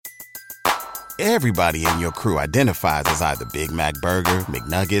Everybody in your crew identifies as either Big Mac Burger,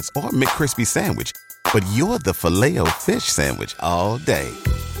 McNuggets, or McCrispy Sandwich. But you're the Filet-O-Fish Sandwich all day.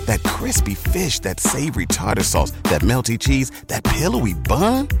 That crispy fish, that savory tartar sauce, that melty cheese, that pillowy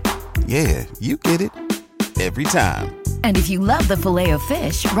bun. Yeah, you get it. Every time. And if you love the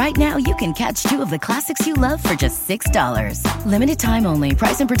Filet-O-Fish, right now you can catch two of the classics you love for just $6. Limited time only.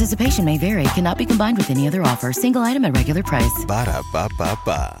 Price and participation may vary. Cannot be combined with any other offer. Single item at regular price.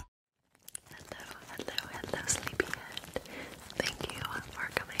 Ba-da-ba-ba-ba. Hello, sleepyhead. Thank you for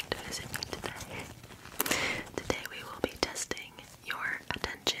coming to visit me today. Today we will be testing your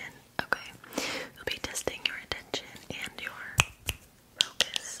attention, okay? We'll be testing your attention and your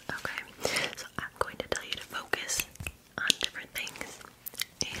focus, okay? So I'm going to tell you to focus on different things,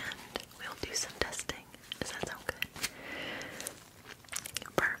 and we'll do some testing. Does that sound good?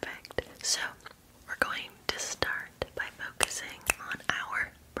 Perfect. So we're going to start by focusing on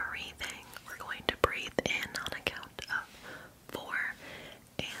our breathing. We're going to breathe in on a count of 4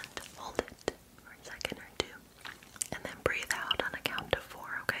 and hold it for a second or two, and then breathe out on a count of 4,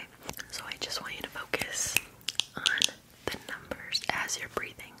 okay? So I just want you to focus on the numbers as you're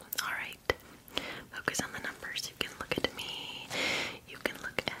breathing, alright? Focus on the numbers. You can look at me, you can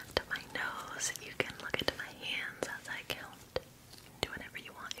look at my nose, you can look at my hands as I count. You can do whatever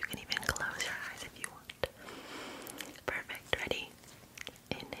you want. You can even close your eyes if you want. Perfect. Ready?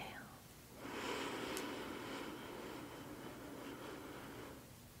 Inhale.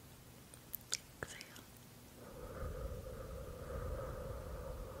 Exhale.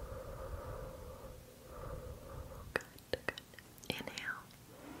 Good, good. Inhale.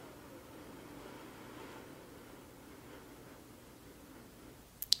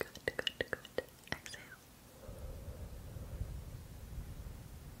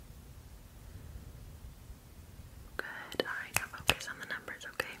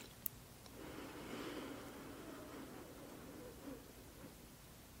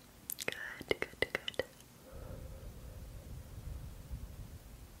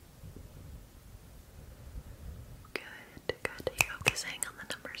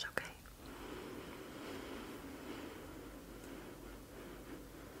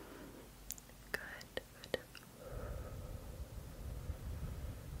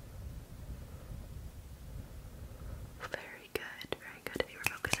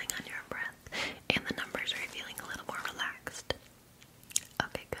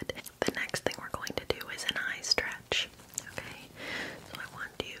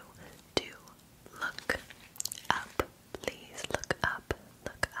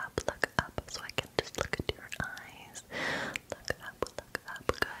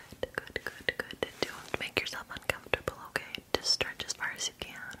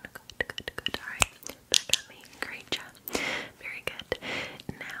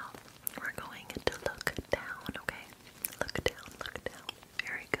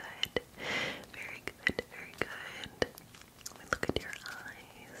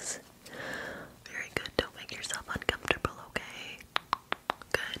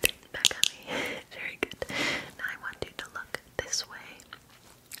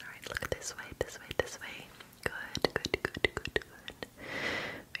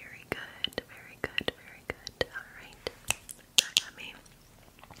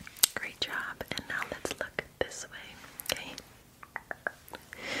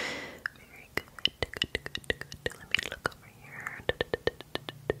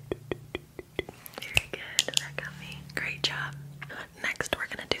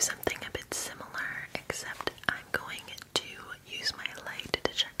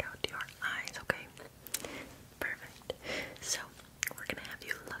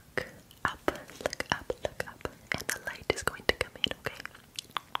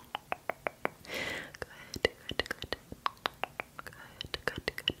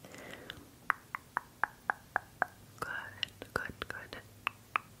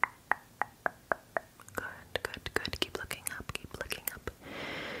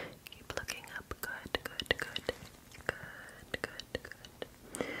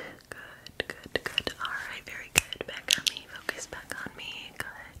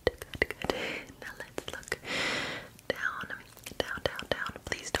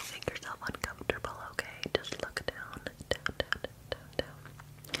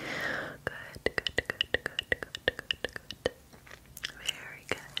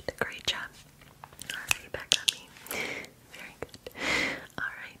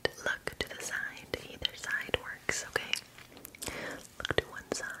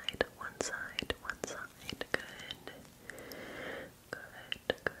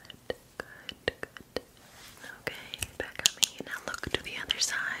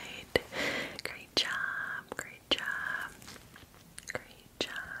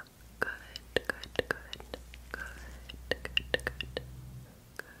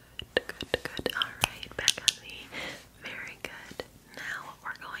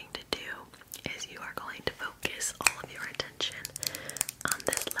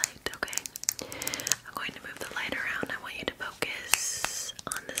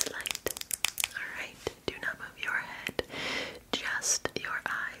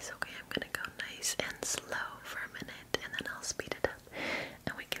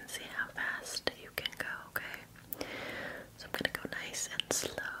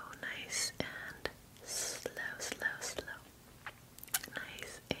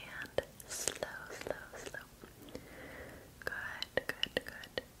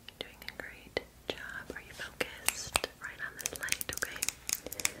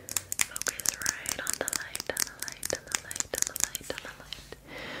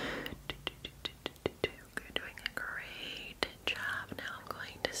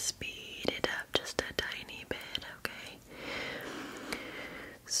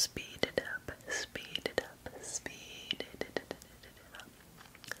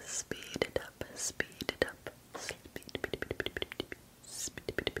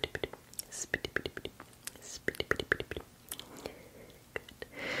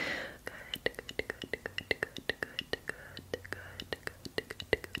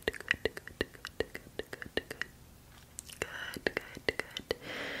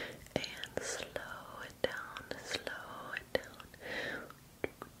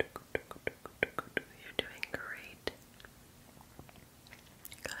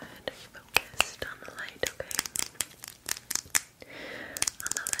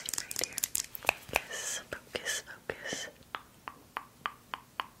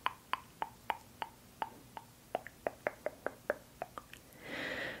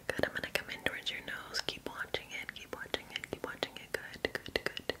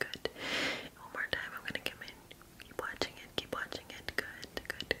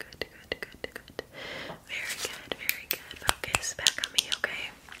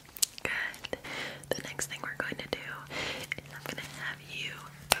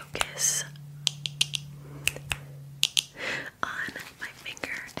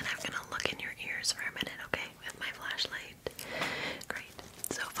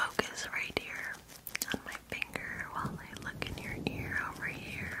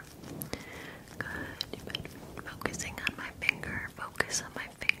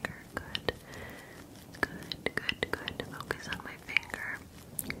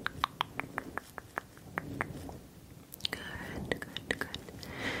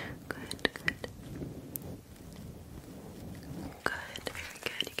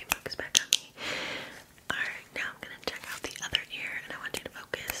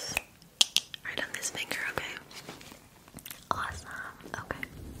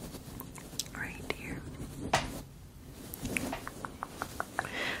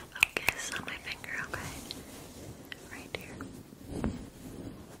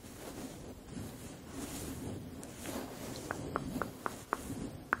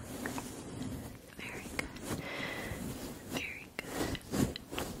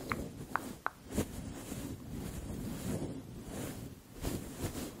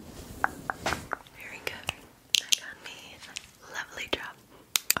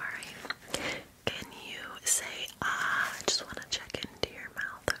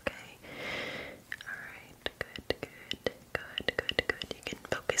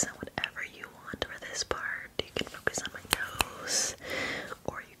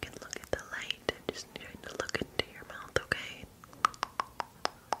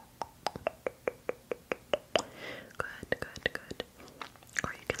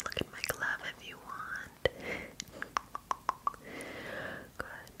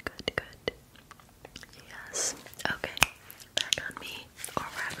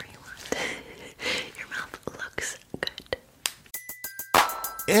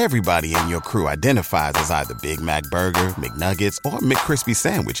 Everybody in your crew identifies as either Big Mac Burger, McNuggets, or McCrispy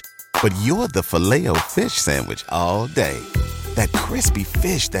Sandwich. But you're the Filet-O-Fish Sandwich all day. That crispy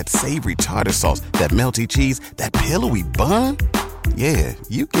fish, that savory tartar sauce, that melty cheese, that pillowy bun. Yeah,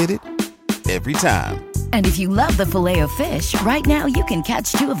 you get it. Every time. And if you love the Filet-O-Fish, right now you can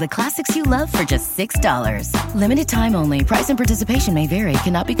catch two of the classics you love for just $6. Limited time only. Price and participation may vary.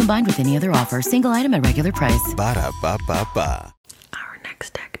 Cannot be combined with any other offer. Single item at regular price. Ba-da-ba-ba-ba. Our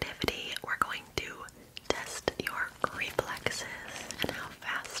next activity, we're going to test your reflexes and how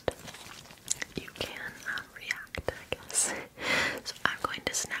fast you can react, I guess. So I'm going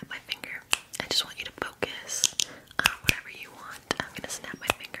to snap my finger. I just want you to focus on whatever you want. I'm going to snap my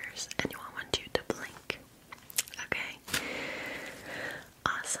fingers and I want you to blink. Okay?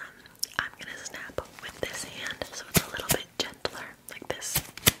 Awesome. I'm going to snap with this hand so it's a little bit gentler, like this.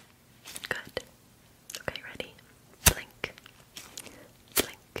 Good. Okay, ready? Blink.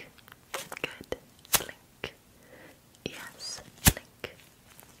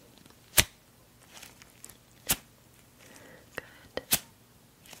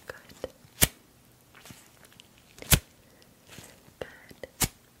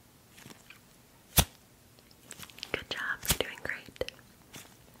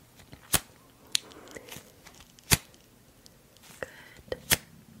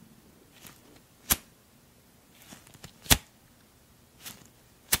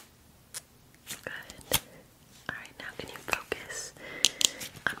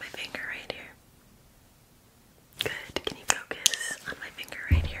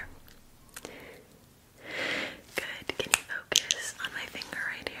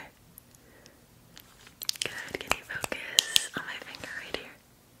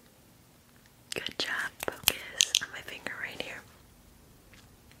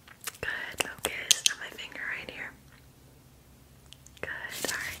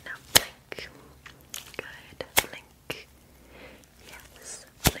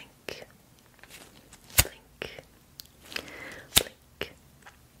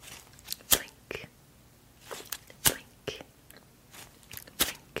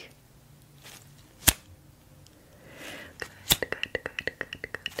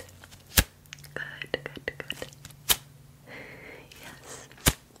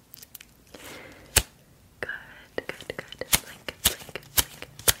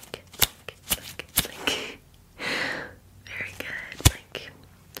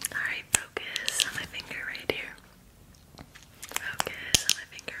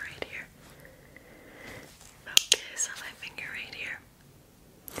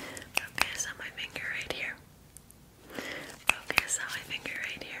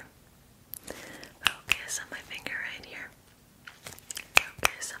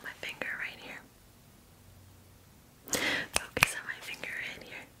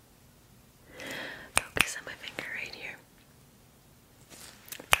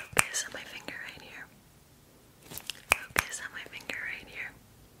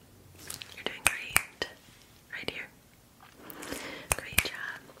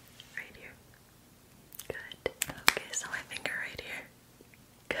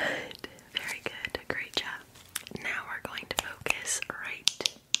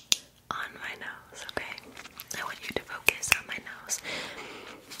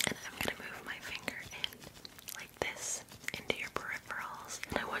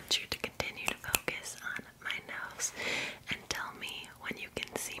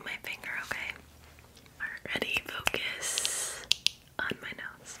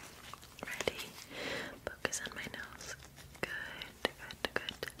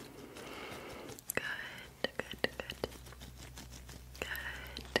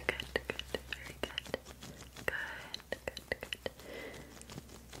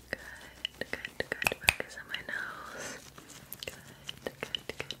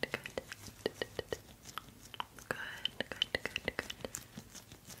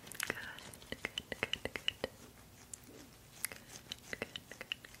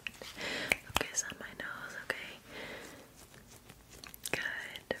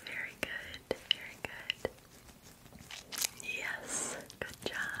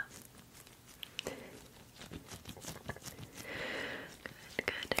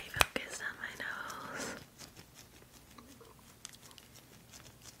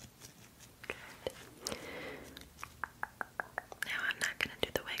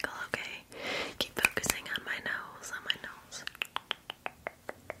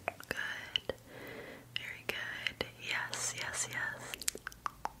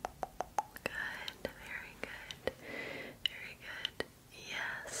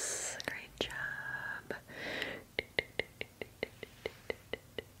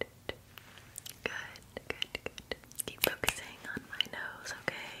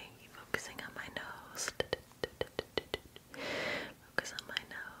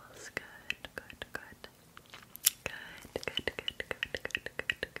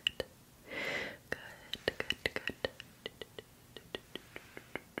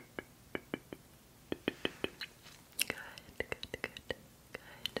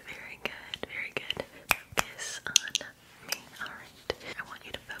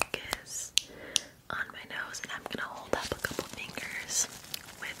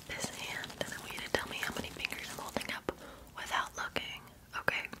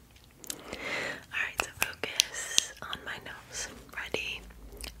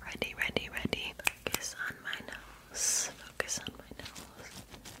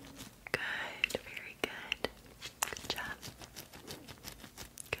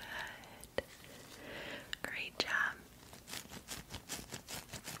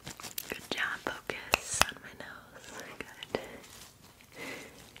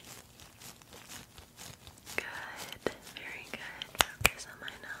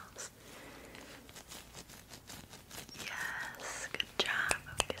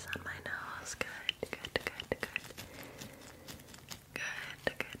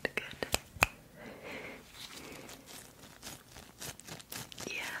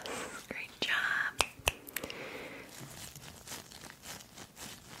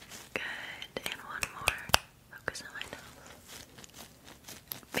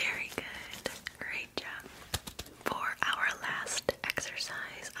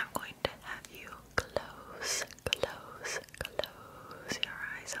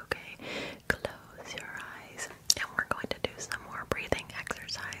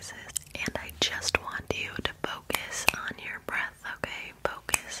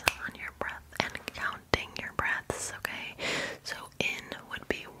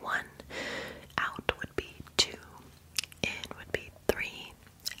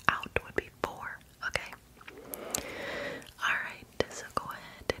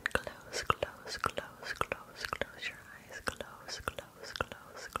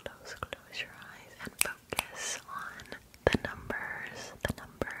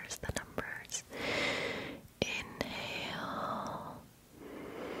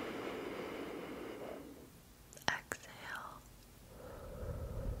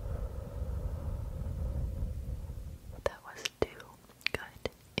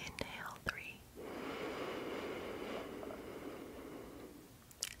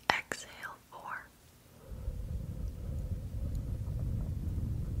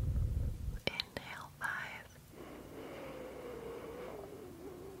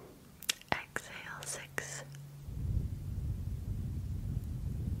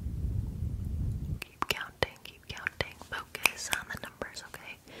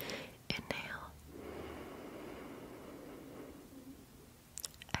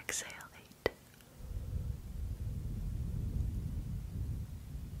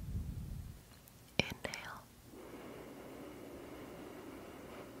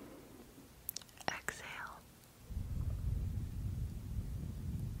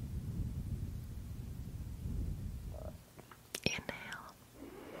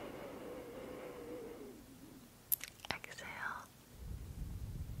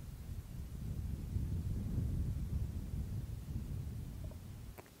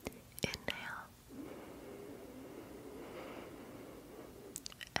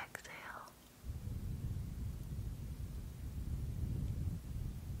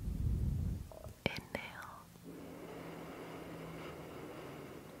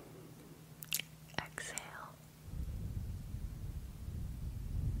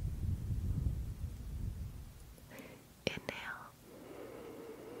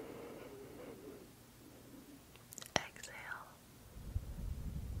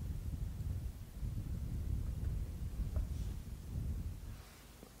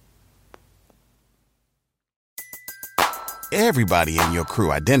 Everybody in your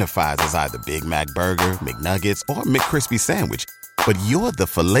crew identifies as either Big Mac Burger, McNuggets, or McCrispy Sandwich. But you're the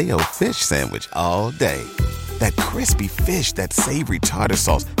Filet-O-Fish Sandwich all day. That crispy fish, that savory tartar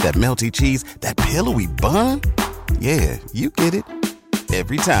sauce, that melty cheese, that pillowy bun. Yeah, you get it.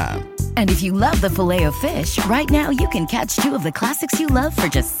 Every time. And if you love the Filet-O-Fish, right now you can catch two of the classics you love for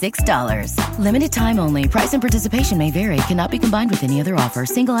just $6. Limited time only. Price and participation may vary. Cannot be combined with any other offer.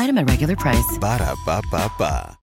 Single item at regular price. Ba-da-ba-ba-ba.